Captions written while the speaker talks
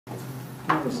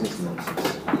What's this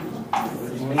nonsense?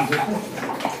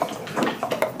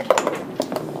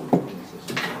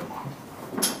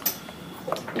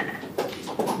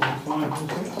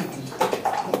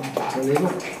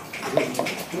 Illegal?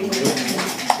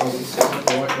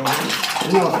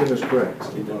 You ask him as correct. I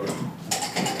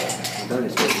don't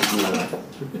expect you to do that.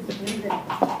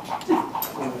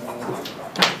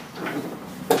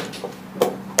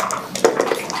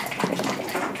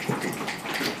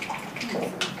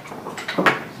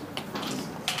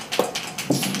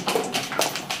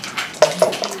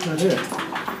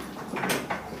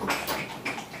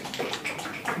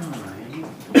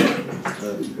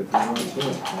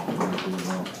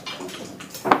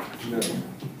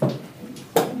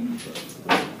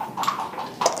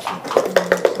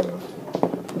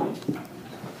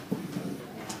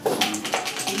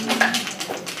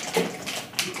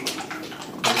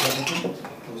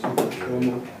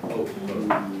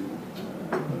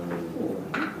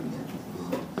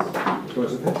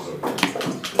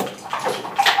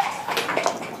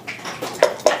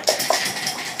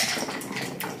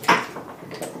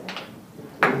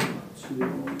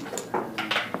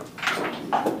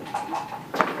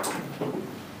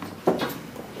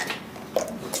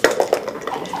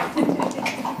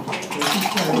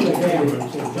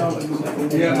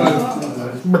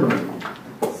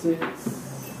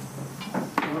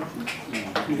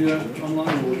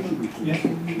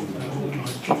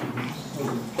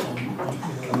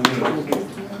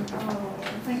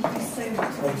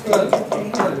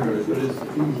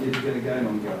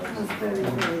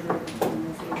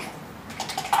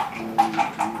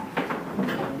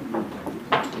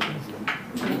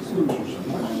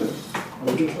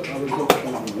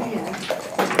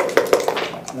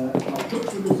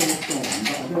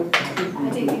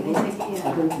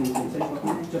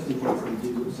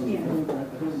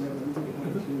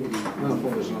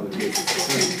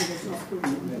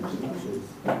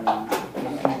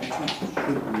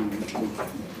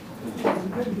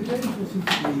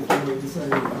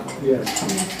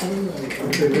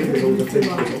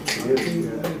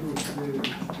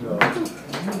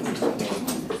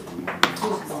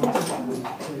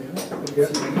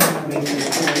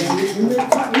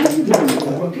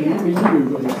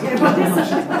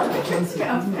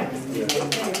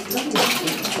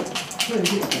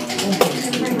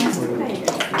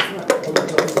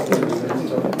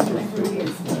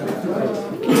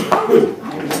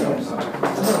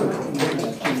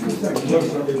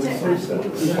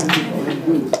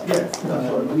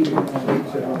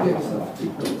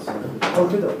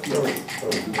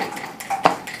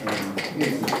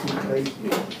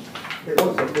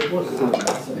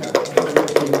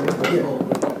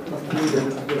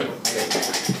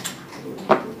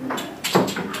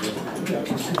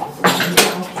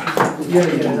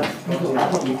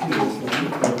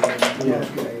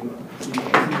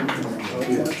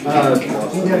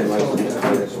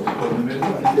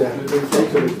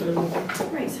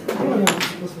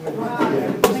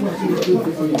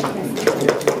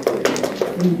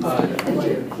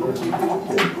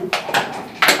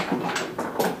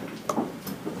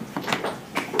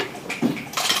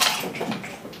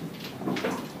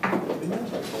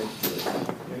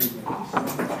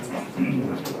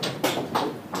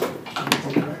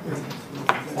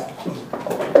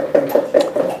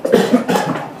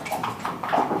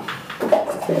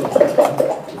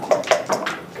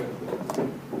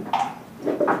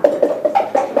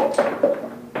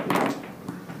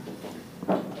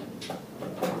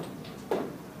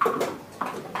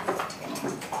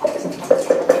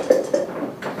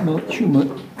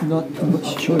 Not too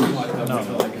much choice.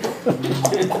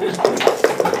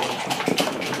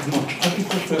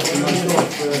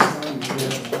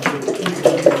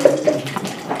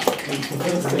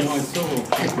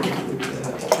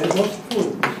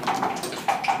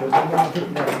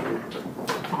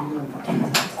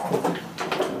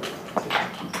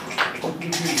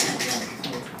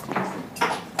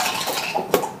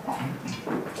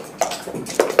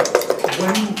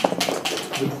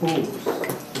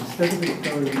 Instead of it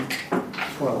going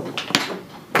 12,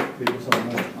 because I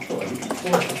know I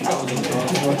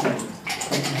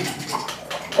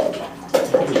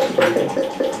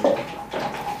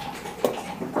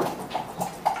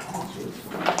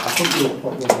think you'll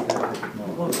probably get it.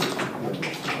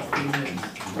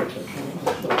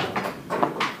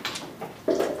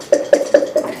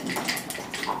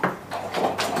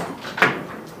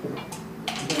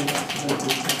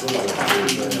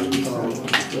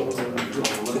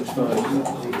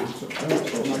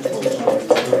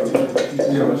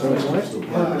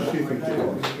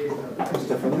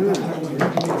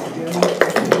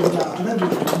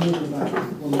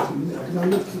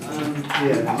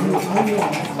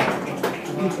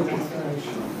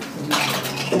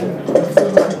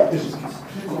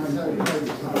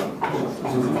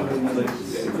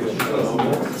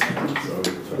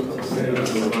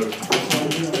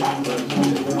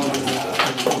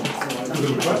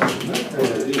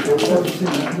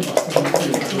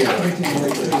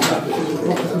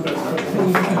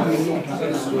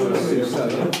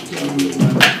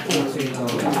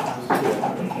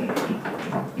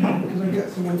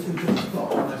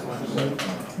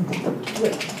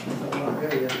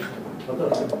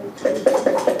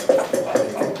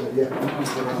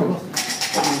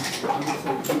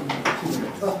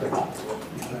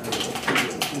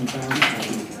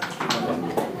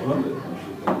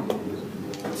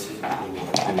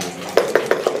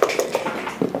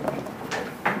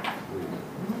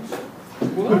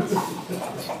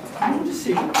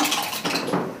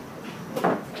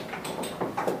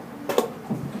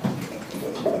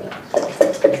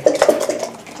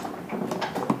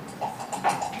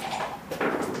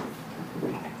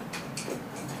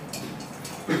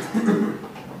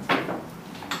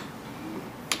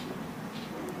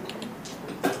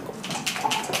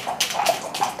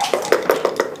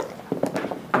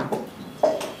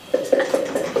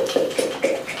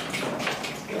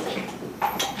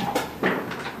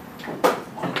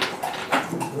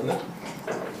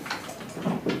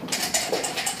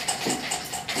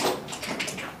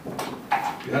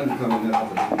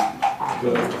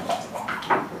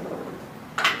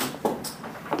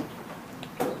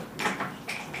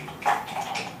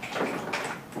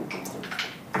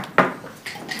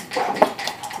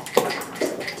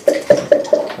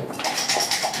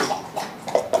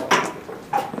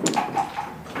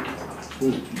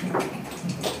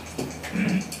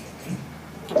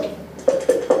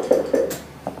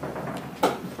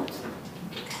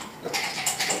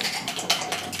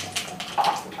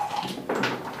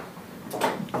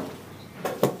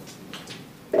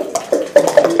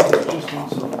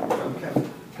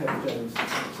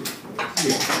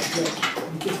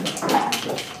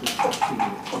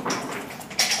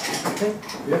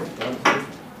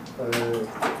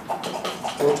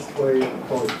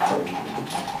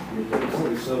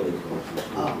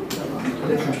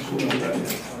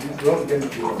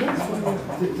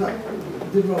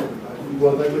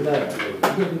 Well, they were there.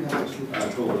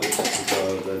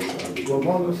 Well,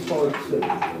 one was 5-2.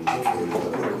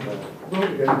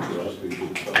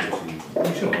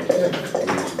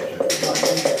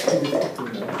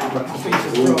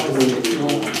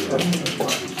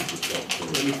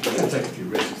 Take a few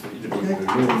risks that you didn't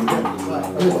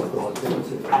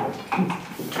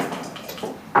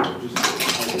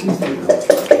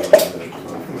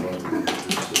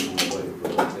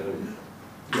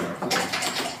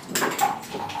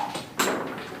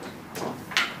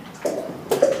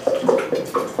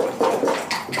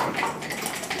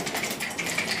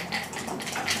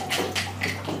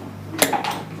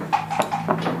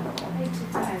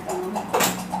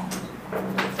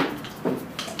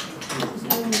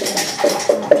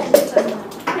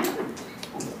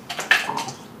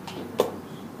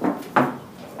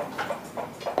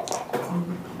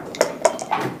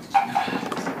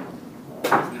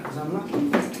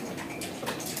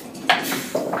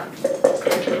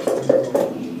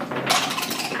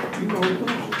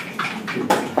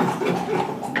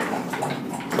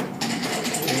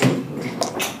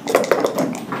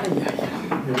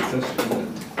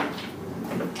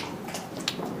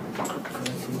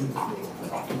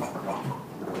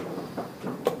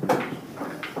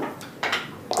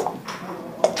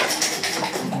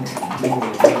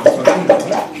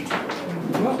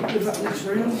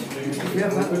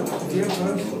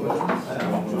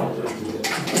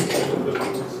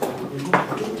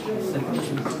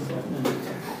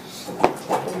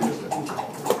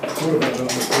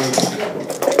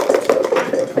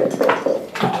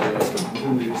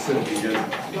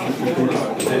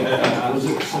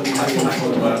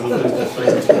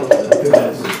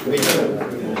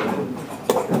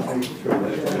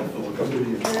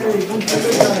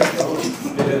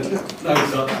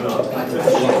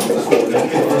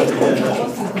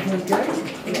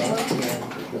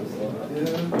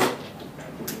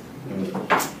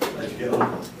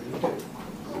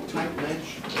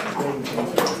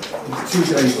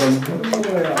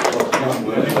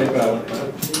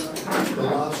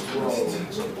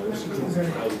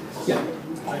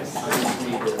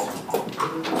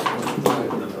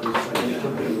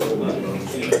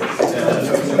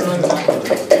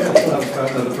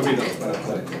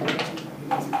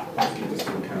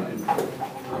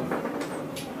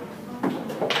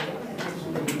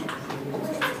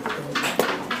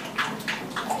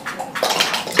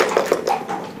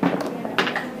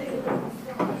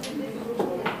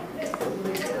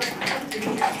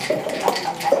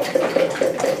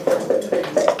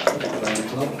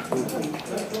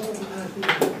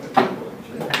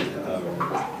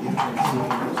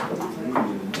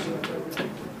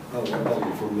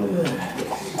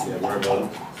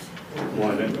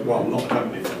Well, not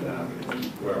totally done now.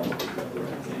 Where I'm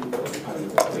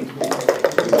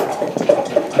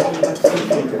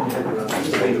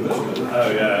oh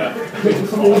yeah.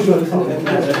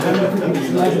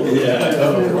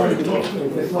 Yeah,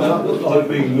 I've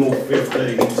been North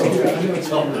 15.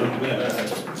 Tottenham,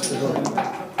 yeah. It's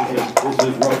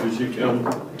as rough as you can.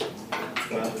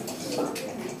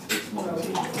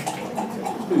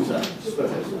 Who's that?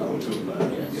 Spurs. Oh, good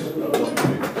man.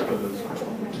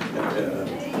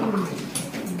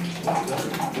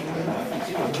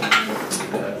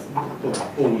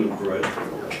 All of bread.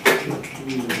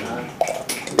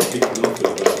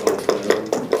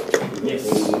 Yes.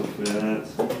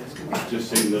 Just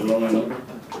seen the lineup.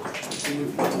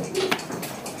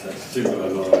 That's similar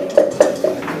lineup.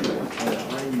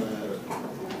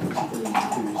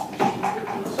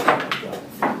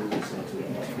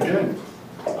 Again.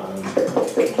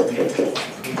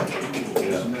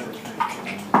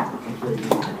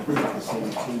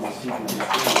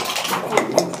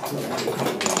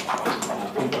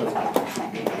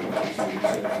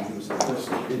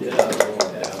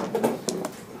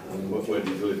 Where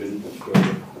do you live in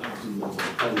Australia?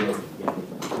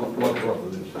 What brother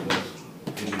lives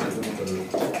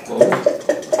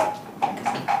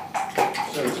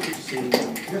so it's good to see you.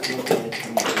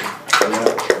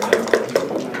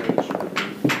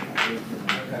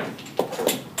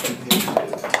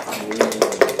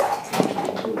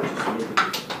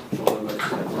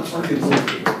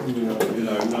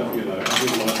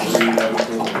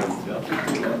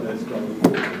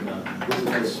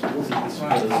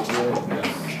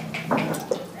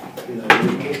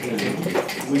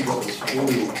 We got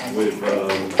spoiled with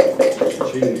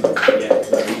cheese. Yeah,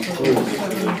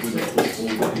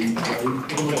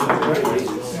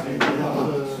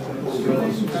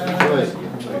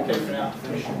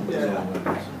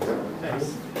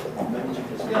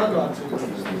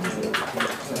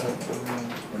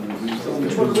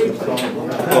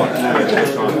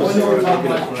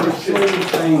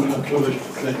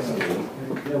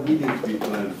 yeah, we need to be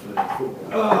planned for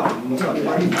football.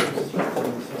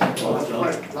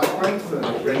 Like Brentford.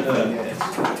 Yes.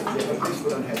 This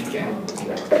one had again.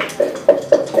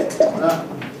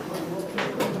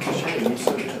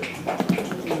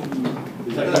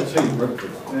 Is that good team,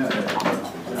 Brentford? Yeah.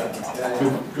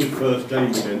 Good first game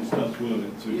against us, wasn't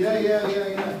it? Yeah. I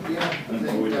And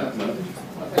think, we had that.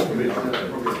 probably Yeah,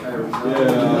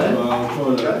 well, I'm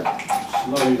trying to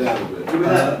slow you down a bit. Do we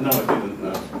have? No, I didn't,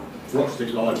 no. Watched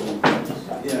it live on Palace.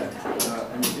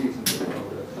 Yeah, and the season.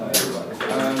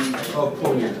 Oh,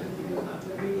 Paul.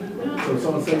 So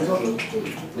someone says Tottenham?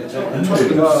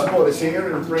 Tottenham supporters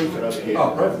here and Brentford over here. Oh,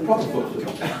 proper football.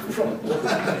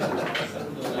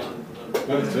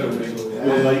 Don't tell me.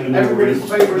 You're late and Everybody's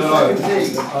favourite second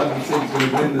team. I haven't seen them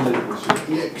win the league this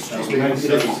year. Yeah, excuse me. Man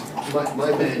City. My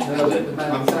man. No, the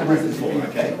man. I'm rooting for,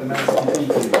 okay? The Man City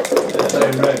team.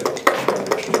 They're red.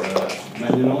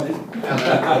 Man United.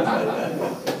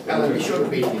 Alan, you should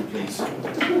beat him, please.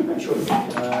 Should beat him.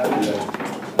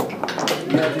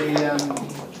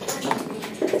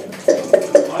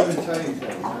 I would tell you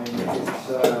that. I mean, it's,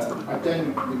 I've done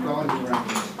the Guardian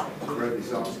rankings, wrote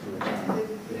this article about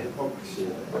the hypocrisy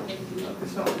of it.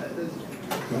 It's not that there's.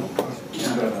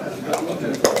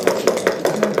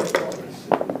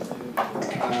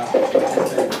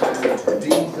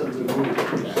 These are the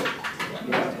rules.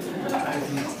 And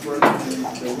he's broken the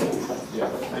rules.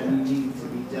 And you need to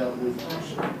be dealt with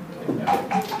passion.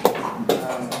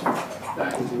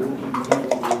 That is all he needs to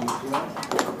do.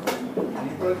 And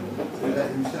he broke them. He let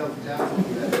himself down,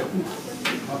 he let the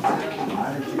club down, the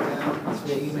manager down, his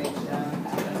teammates down.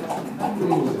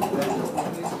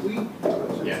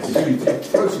 Yes.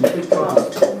 Throw some big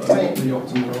cards.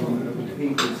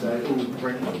 People say, oh,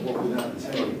 Brentford, what would that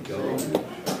tell you?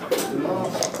 The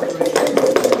last 3 days,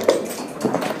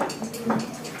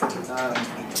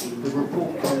 the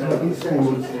report on the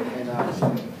schools in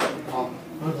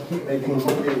they can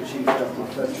probably achieve after the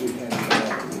first weekend.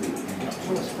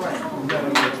 Thomas Frank,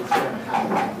 knowing what was going to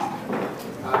happen,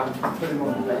 put him on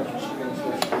the bench against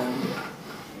West Ham.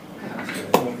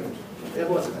 It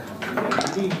wasn't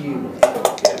happening. He knew.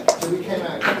 So we came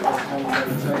out against West Ham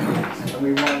and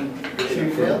we won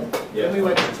 2-0. Then we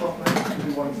went to Tottenham,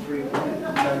 we won 3-1, no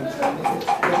turning.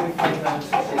 Then we came down to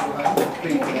City,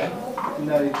 beat them,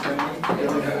 no turning. Then we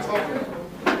went to Tottenham.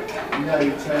 No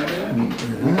turning.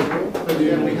 But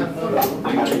then we have no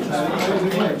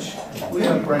turning. We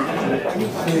have Brentford.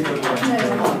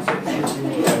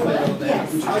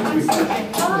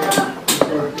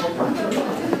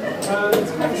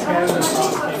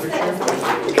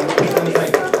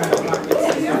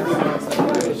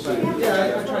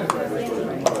 Yeah, I tried to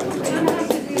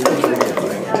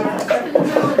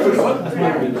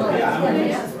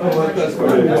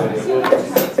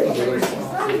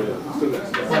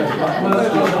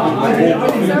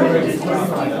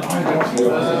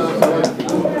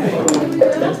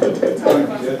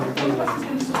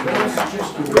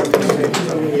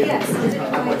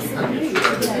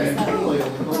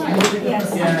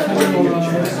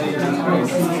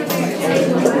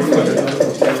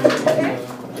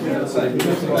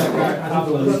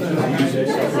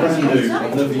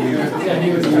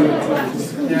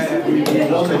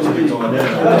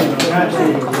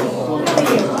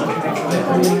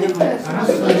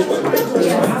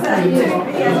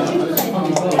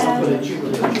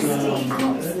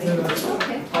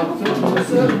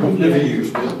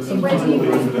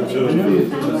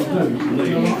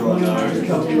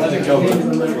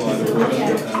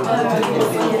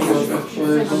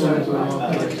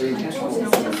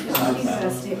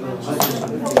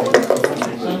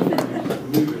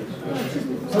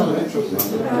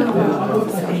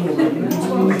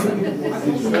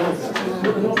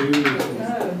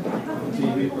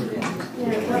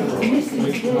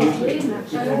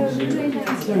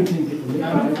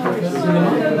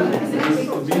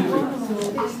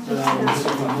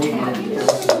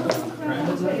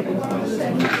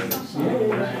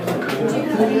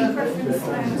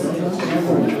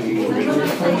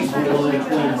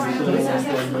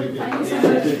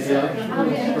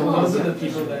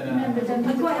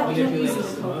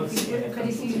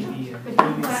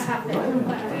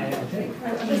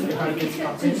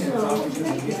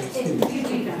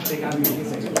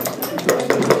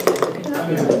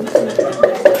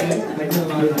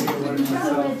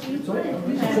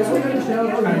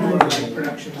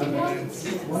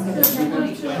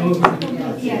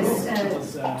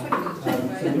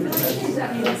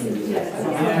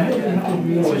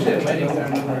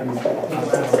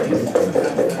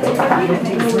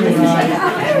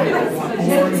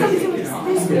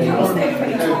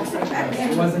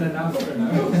It wasn't enough for them.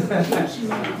 Everybody has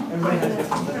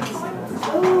different things.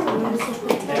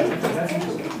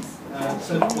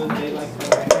 So would they like to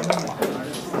write them like an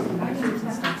artist?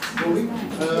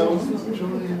 I was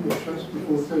trying in the trust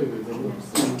before COVID. I was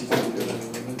seeing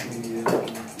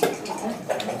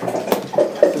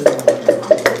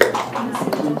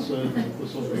for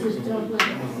some reason.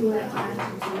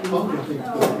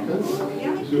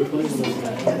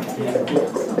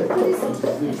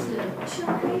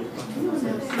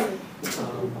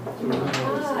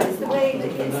 It's the way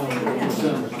that gets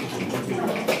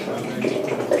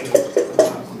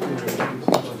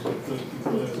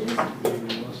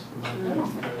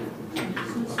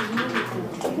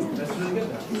That's really good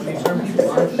though. I mean, in terms of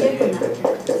art,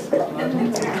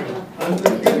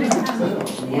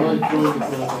 When I joined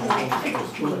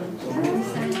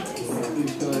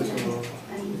these guys are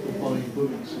buying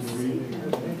books and reading,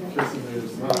 kissing their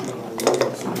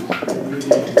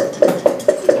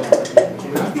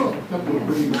I've got a couple of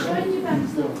really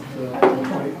stuff.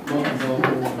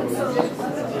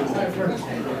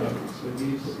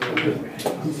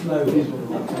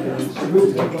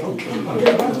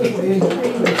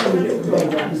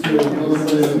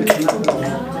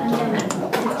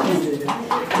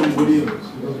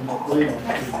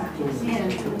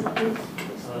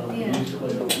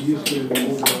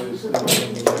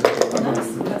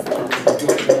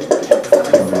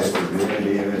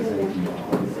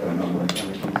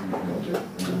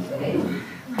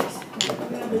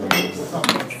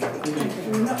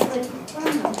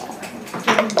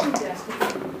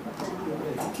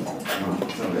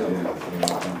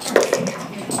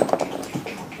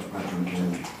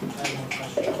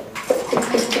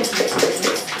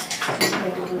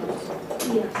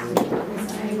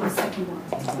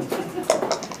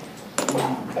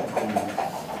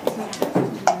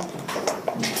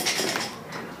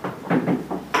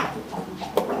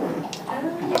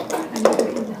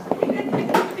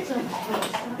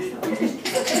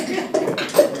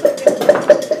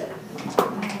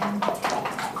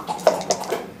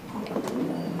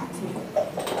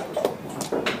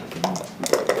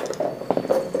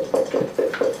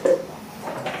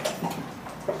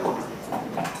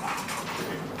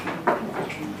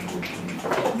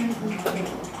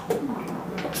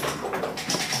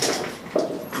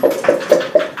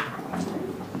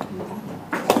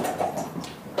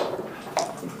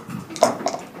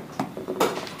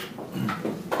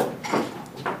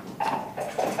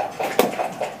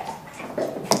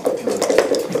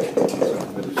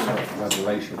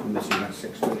 From this and that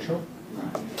 6 foot shot.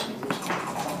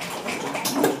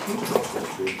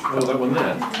 Oh, that one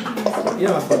there?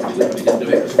 Yeah, I thought we didn't do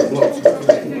it because it was blocked.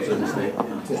 It was a mistake.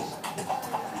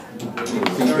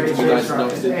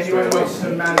 Anyone wants to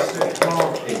manage to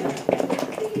mark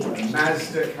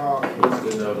Mazda car.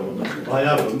 I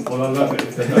haven't, but I love it.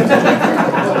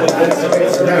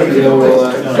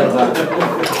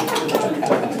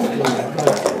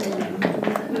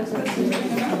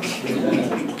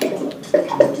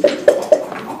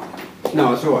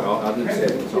 No, it's all right. I didn't say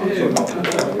it. It's all right.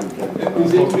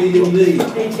 Is it me and Lee?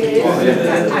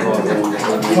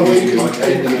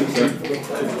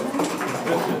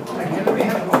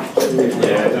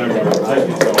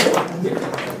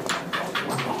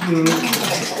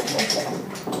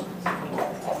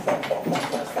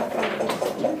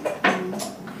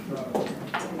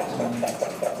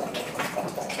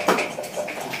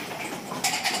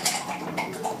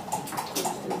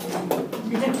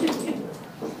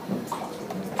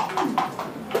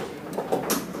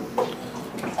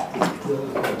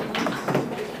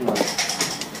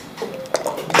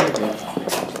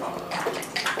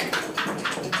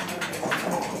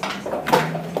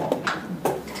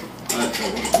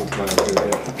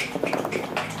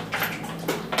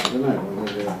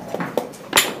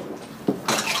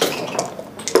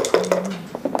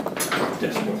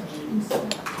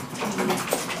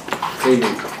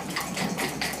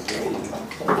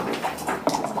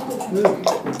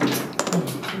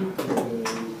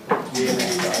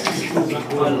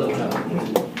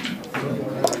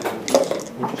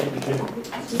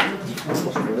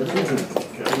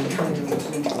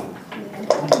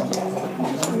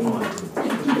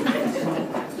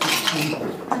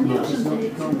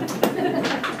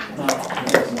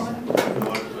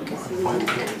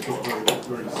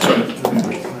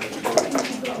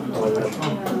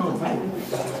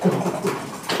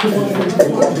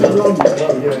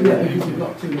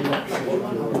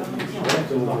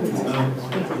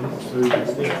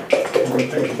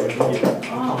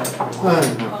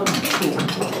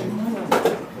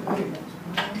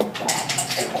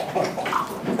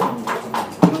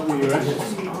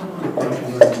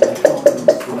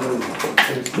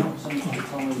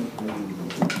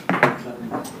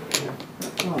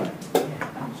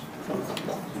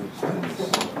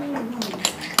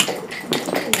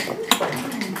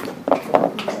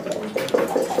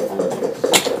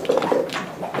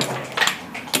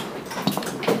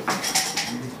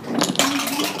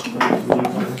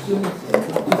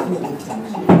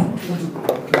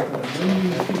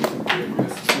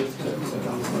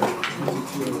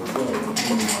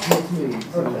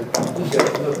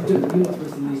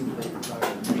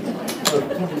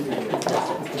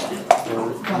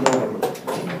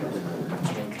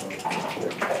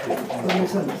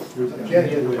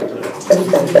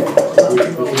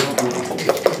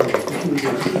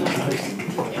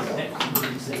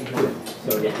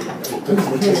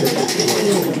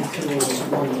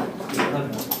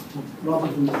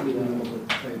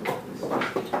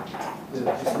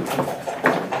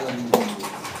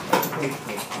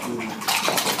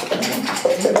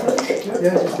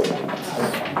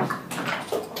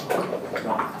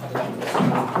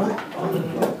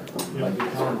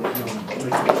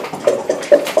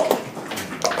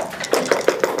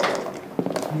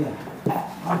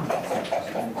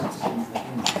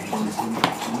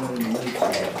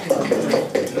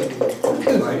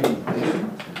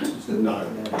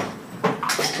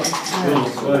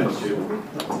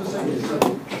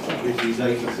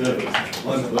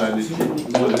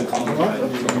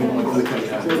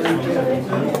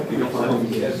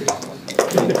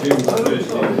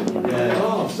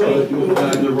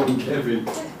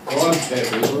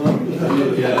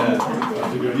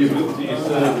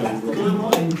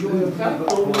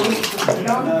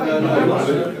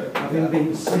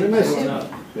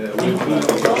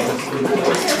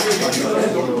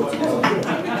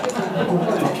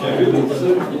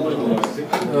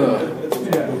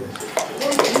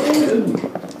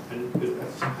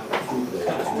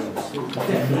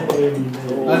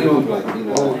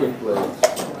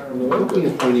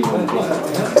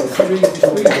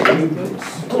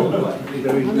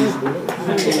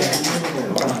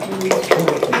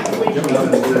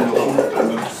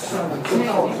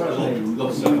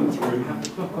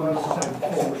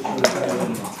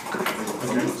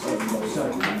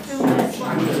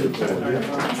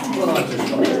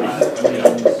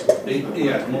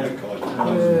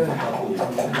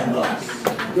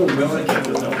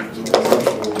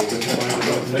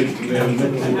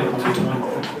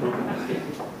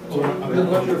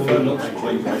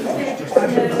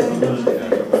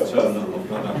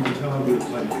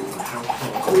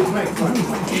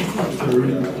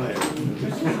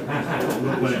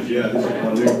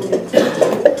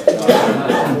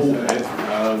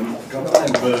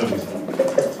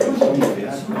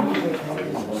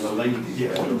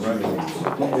 Yeah, don't worry.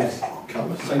 Take your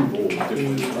time. Same board,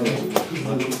 different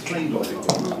colours.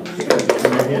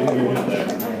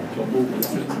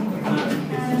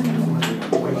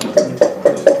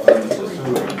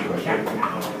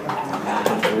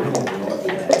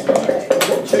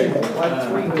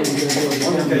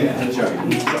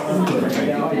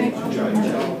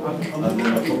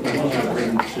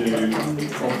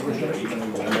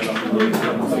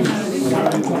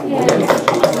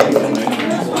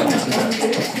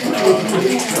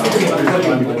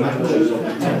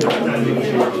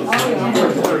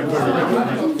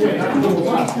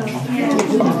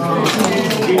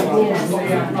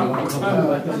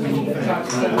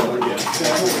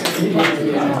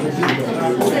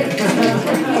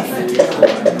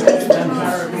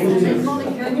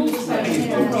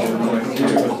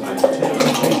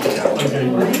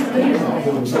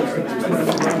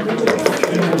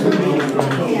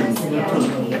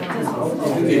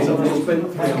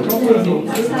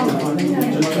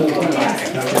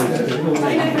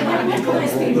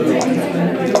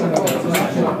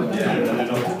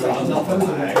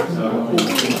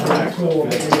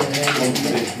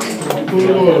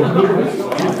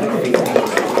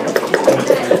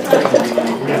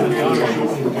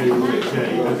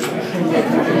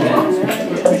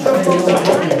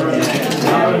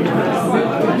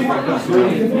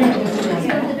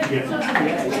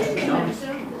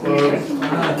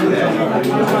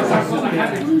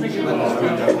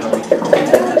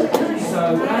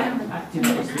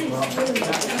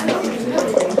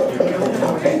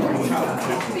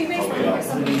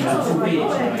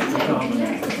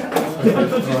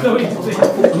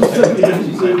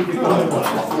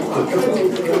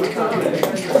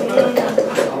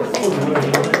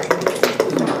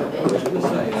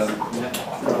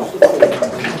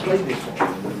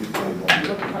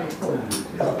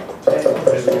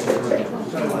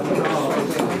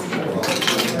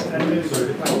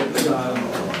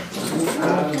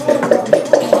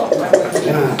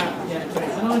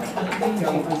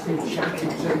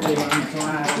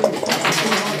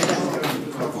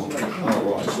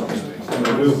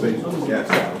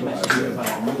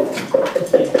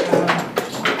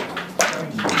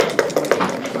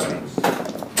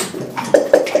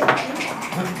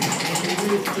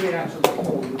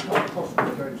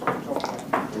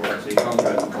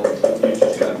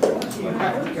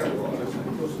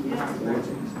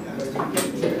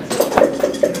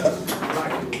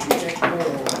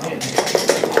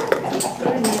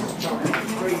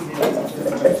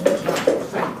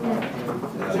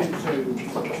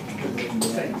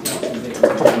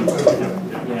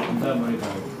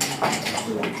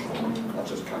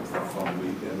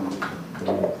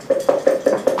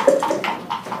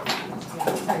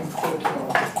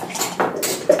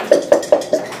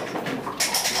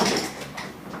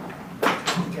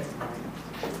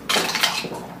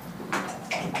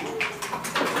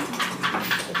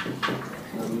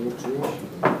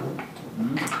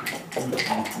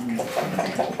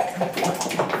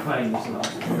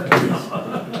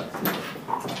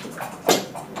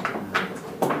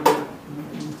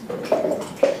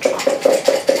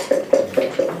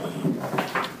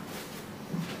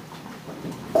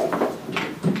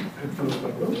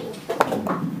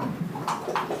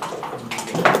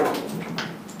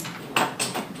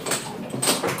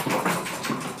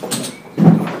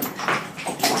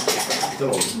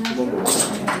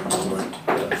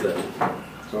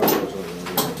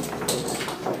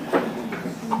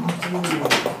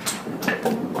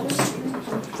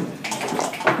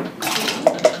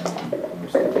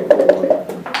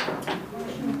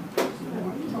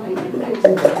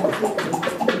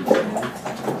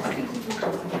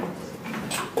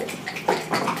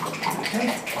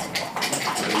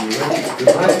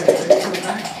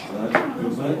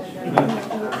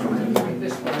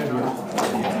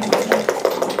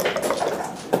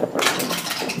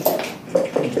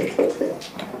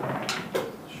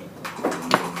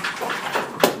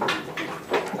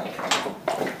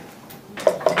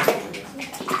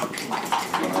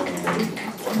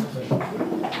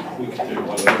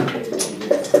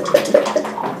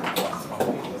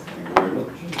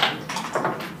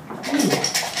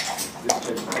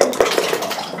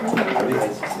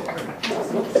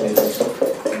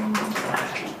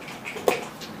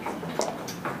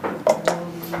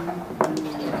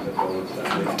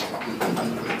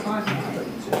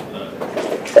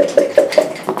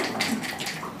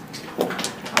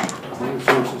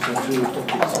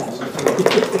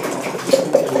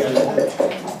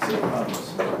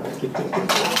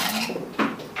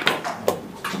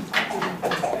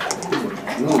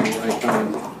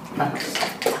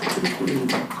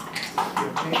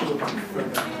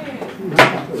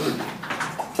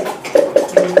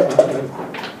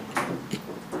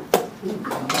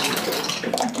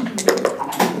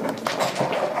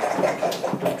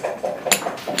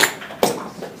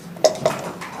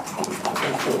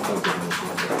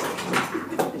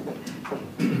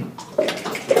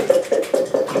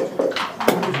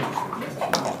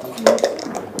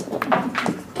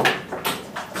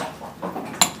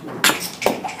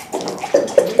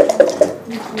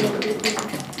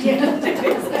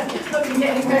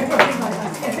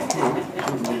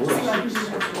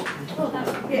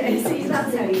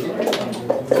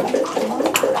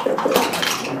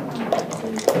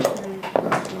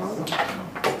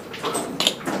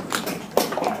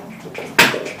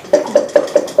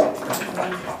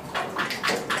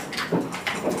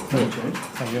 I've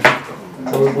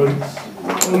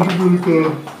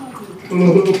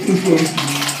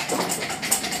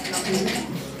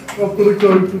got to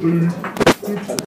go for the